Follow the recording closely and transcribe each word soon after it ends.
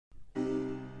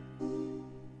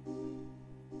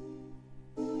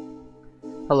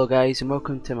Hello guys, and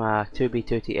welcome to my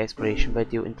 2B2T exploration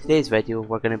video. In today's video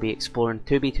we're going to be exploring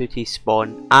 2B2T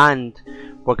spawn, and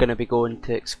we're going to be going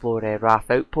to explore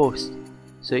Raft Outpost.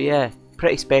 So yeah,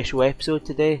 pretty special episode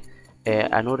today.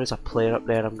 I know there's a player up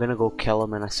there, I'm going to go kill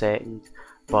him in a second.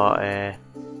 But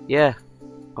yeah.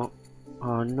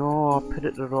 Oh no, I put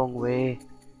it the wrong way.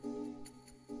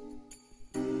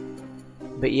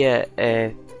 But yeah,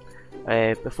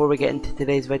 before we get into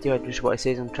today's video, I just want to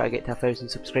say I'm trying to get to 1,000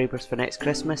 subscribers for next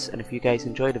Christmas, and if you guys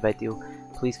enjoy the video,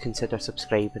 please consider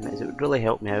subscribing, as it would really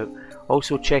help me out.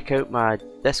 Also check out my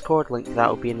Discord, link to that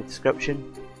will be in the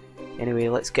description. Anyway,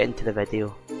 let's get into the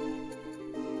video.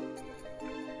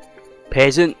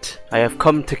 Peasant, I have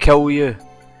come to kill you.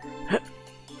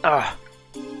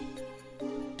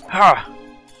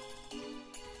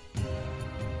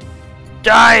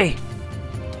 Die!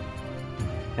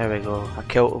 There we go, I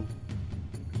killed him.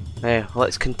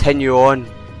 Let's continue on.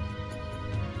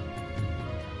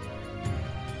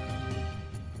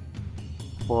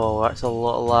 Whoa, that's a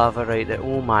lot of lava right there.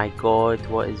 Oh my god,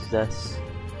 what is this?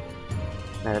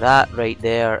 Now that right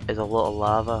there is a lot of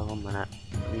lava. 1 minute.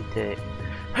 I need to...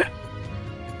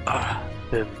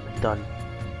 boom, done.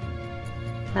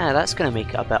 Now that's going to make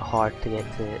it a bit hard to get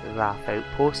to Raft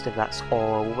Outpost if that's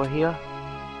all over here.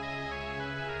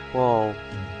 Whoa,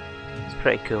 it's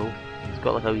pretty cool. It's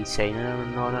got like a wee sign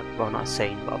on it. Well, not a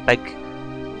sign, but a big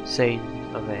sign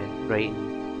of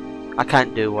writing. I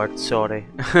can't do words, sorry.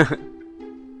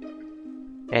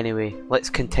 Anyway, let's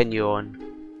continue on.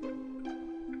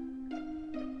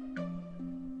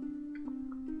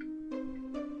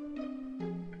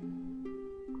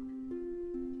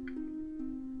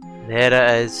 There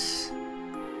it is.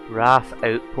 Raft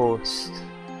Outpost.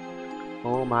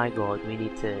 Oh my god, we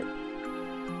need to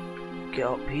get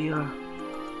up here.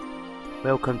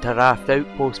 Welcome to Raft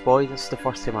Outpost, boys. This is the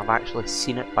first time I've actually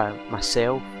seen it by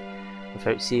myself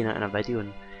without seeing it in a video,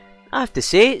 and I have to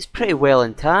say it's pretty well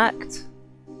intact.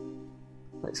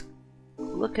 Let's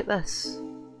look at this.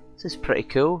 This is pretty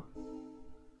cool.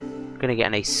 I'm gonna get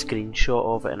a nice screenshot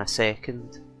of it in a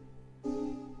second.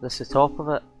 This is the top of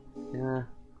it. Yeah.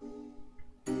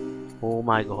 Oh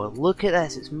my god, look at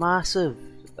this, it's massive.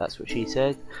 That's what she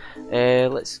said.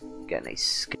 Let's get a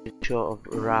nice screenshot of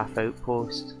Raft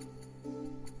Outpost.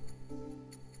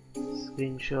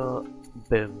 Screenshot,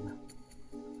 boom.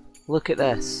 Look at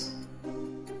this.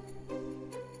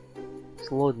 It's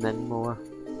loading in more.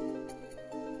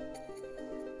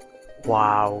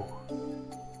 Wow.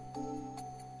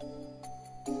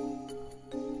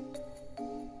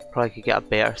 Probably could get a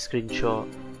better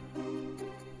screenshot.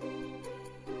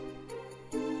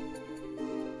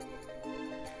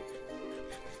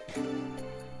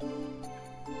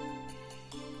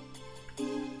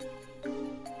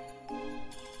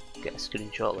 Get a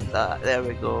screenshot like that. There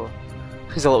we go.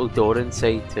 There's a little door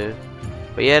inside too.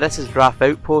 But yeah, this is Raft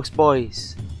Outpost,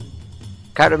 boys.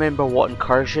 Can't remember what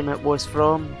incursion it was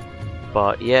from,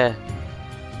 but yeah.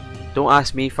 Don't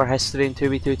ask me for history in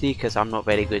 2B2T because I'm not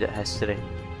very good at history.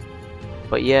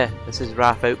 But yeah, this is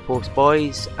Raft Outpost,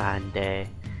 boys, and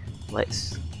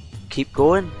let's keep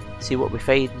going. See what we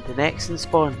find in the next in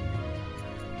spawn.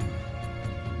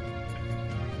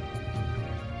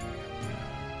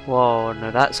 Whoa,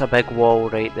 now that's a big wall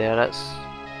right there. That's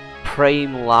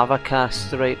prime lava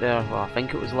casts right there. Well, I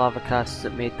think it was lava casts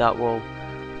that made that wall.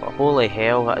 But holy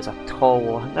hell, that is a tall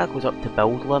wall. I think that goes up to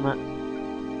build limit.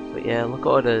 But yeah, look at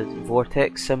all the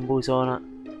vortex symbols on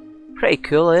it. Pretty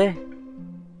cool, eh?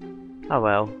 Oh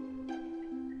well.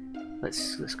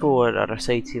 Let's go on the other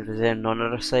side, see if there's anything on the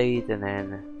other side, and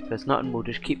then if there's nothing, we'll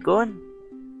just keep going.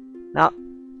 No.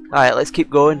 Alright, let's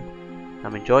keep going.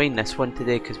 I'm enjoying this one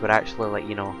today because we're actually, like,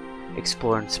 you know,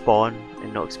 exploring spawn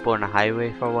and not exploring a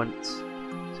highway for once.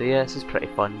 So yeah, this is pretty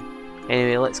fun.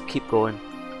 Anyway, let's keep going.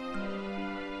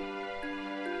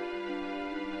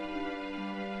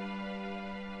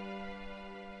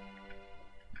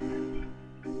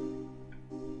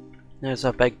 There's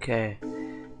a big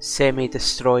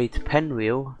semi-destroyed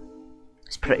pinwheel.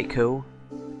 It's pretty cool.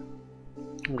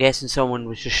 I'm guessing someone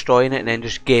was destroying it and then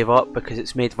just gave up because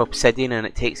it's made of obsidian and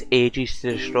it takes ages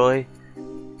to destroy.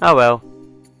 Oh well.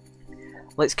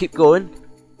 Let's keep going.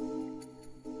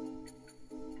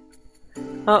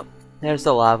 Oh, there's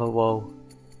the lava wall.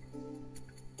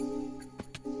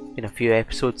 Been a few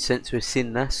episodes since we've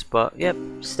seen this, but yep,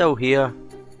 still here.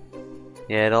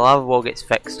 Yeah, the lava wall gets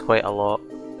fixed quite a lot.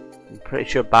 I'm pretty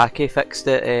sure Baki fixed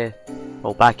it.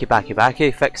 Well,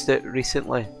 Baki fixed it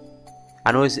recently.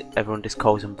 I know everyone just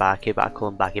calls him Baki, but I call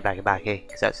him Baki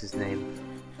because that's his name.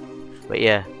 But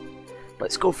yeah,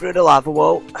 let's go through the lava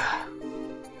wall.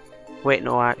 Wait,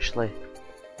 no, actually.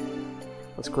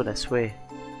 Let's go this way.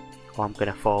 Oh, I'm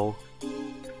gonna fall.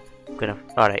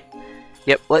 Alright.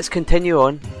 Yep, let's continue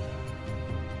on.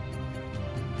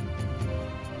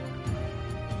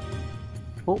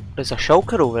 Oh, there's a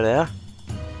shulker over there.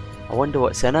 I wonder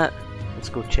what's in it. Let's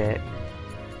go check.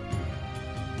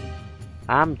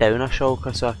 I'm down a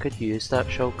shulker, so I could use that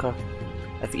shulker.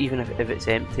 Even if it's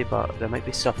empty, but there might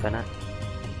be stuff in it.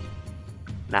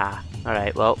 Nah.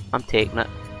 Alright, well, I'm taking it.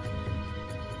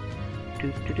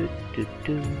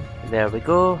 There we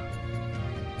go.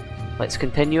 Let's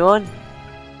continue on.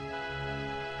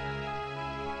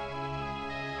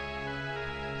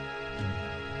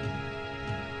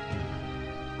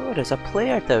 Oh, there's a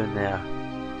player down there.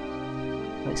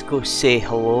 Let's go say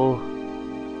hello.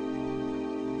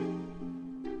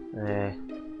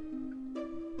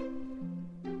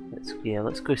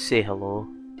 Let's go say hello.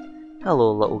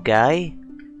 Hello, little guy.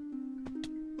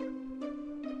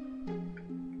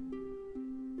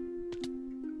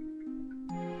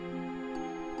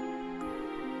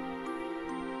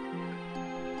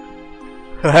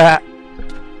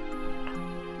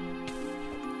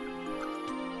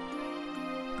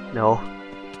 No.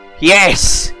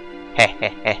 Yes!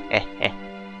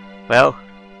 Well,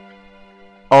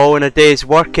 all in a day's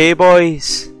work, eh,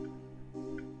 boys?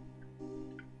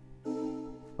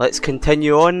 Let's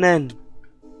continue on then.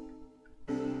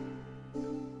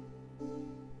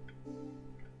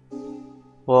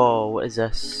 Whoa, what is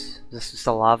this? Is this just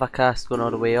a lava cast going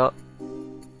all the way up?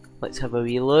 Let's have a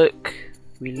wee look.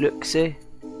 Wee look-see.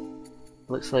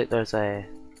 Looks like there's a...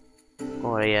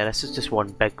 Oh yeah, this is just one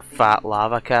big fat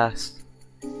lava cast.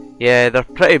 Yeah, they're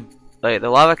pretty... Like, the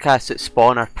lava casts that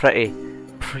spawn are pretty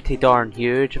darn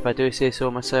huge, if I do say so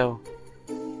myself.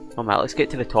 Oh man, let's get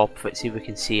to the top of it, see if we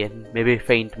can see it, and maybe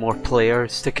find more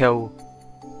players to kill.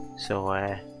 So,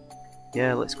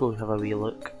 yeah, let's go have a wee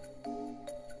look.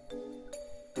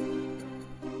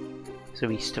 There's a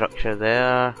wee structure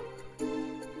there.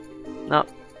 Nope,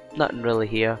 nothing really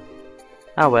here.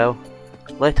 Ah well,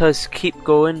 let us keep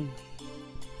going.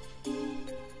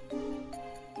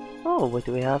 Oh, what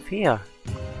do we have here?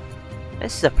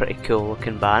 This is a pretty cool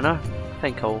looking banner. I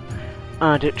think I'll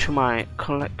add it to my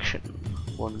collection.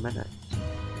 1 minute.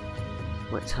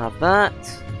 Let's have that,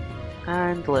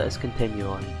 and let us continue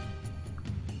on.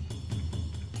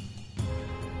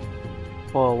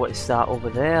 Oh, what is that over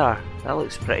there? That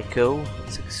looks pretty cool.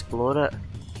 Let's explore it.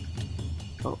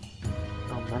 Oh,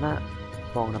 a minute.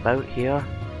 Falling about here.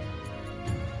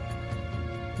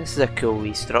 This is a cool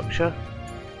wee structure.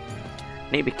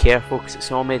 Need to be careful because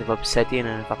it's all made of obsidian,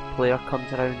 and if a player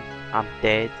comes around, I'm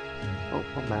dead. Oh,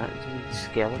 1 minute. There's a wee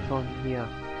skeleton here.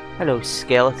 Hello,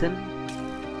 skeleton.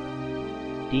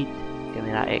 Indeed, give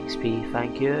me that XP,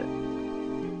 thank you.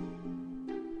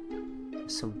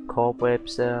 Some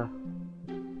cobwebs there.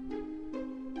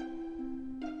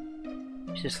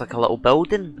 It's just like a little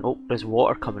building. Oh, there's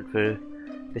water coming through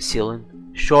the ceiling.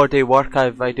 Shoddy work,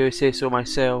 if I do say so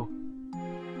myself.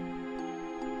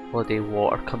 Bloody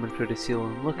water coming through the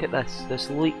ceiling. Look at this, there's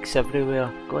leaks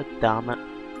everywhere. God damn it.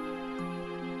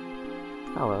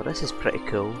 Oh well, this is pretty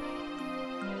cool.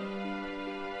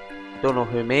 Don't know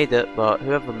who made it, but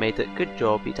whoever made it, good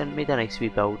job. You done made a nice wee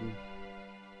building.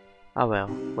 Ah well,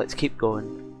 let's keep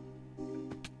going.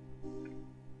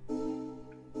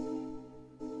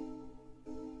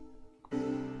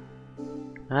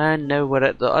 And now we're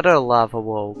at the other lava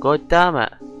wall. God damn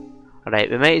it!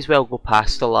 Alright, we might as well go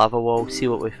past the lava wall, see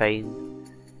what we find.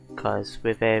 Cause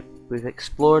we've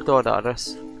explored all the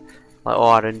others, like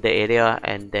all around the area,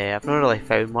 and I've not really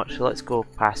found much. So let's go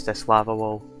past this lava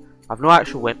wall. I've not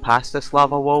actually went past this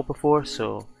lava wall before,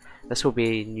 so this will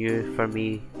be new for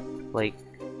me. Like,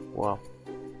 well,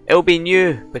 it'll be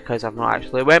new because I've not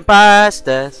actually went past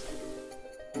this.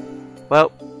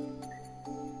 Well,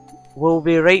 we'll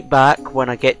be right back when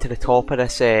I get to the top of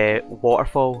this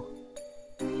waterfall.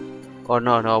 Or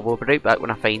no, we'll be right back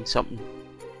when I find something.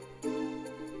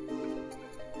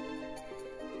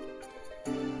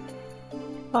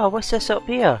 Oh, what's this up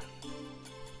here?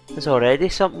 There's already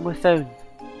something we found.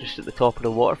 Just at the top of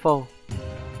the waterfall.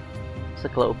 It's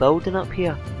like a little building up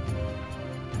here.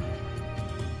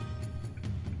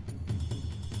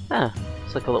 Ah,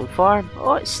 it's like a little farm.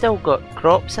 Oh, it's still got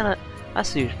crops in it.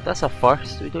 That's a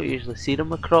first. We don't usually see them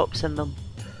with crops in them.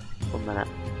 1 minute.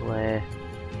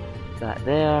 That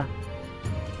there.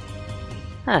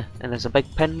 Ah, and there's a big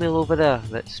pinwheel over there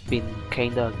that's been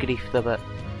kinda griefed a bit.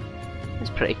 It's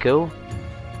pretty cool.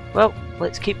 Well,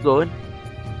 let's keep going.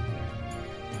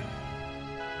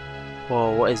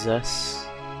 Whoa, what is this?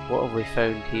 What have we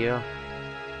found here?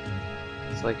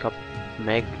 It's like a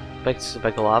big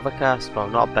lava cast. Well,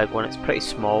 not a big one, it's pretty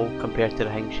small compared to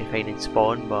the things you find in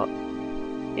spawn, but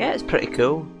yeah, it's pretty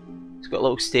cool. It's got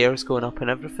little stairs going up and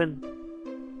everything.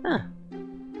 Huh.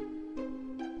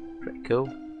 Pretty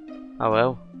cool. Oh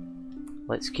well.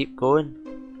 Let's keep going.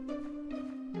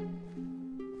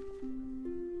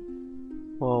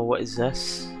 Whoa, what is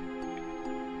this?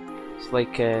 It's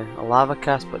like a lava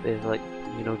cast, but they've like,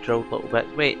 you know, drilled little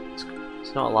bits. Wait,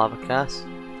 it's not a lava cast.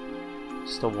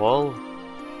 It's just a wall.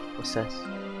 What's this?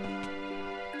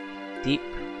 Deep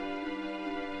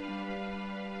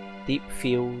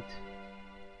field.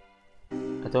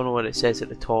 I don't know what it says at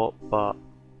the top, but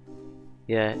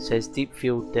yeah, it says deep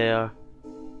field there.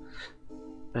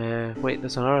 Wait,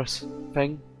 there's another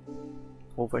thing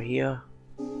over here.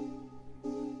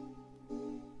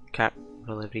 Can't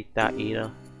really read that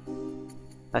either.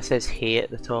 That says hay at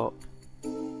the top.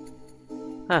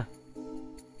 Huh.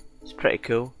 It's pretty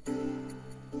cool.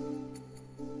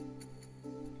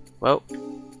 Well,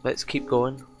 let's keep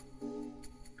going.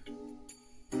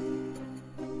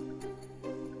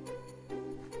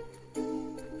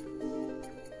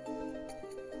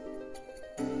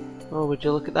 Oh, would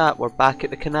you look at that? We're back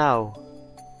at the canal.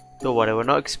 Don't worry, we're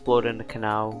not exploring the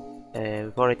canal.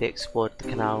 We've already explored the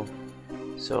canal.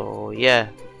 So yeah,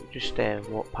 just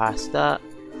walk past that.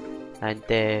 And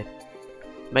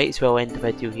might as well end the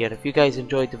video here. If you guys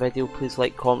enjoyed the video, please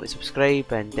like, comment,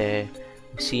 subscribe, and we'll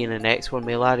see you in the next one.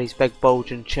 May Larry's big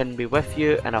bulging chin be with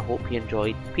you, and I hope you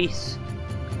enjoyed. Peace.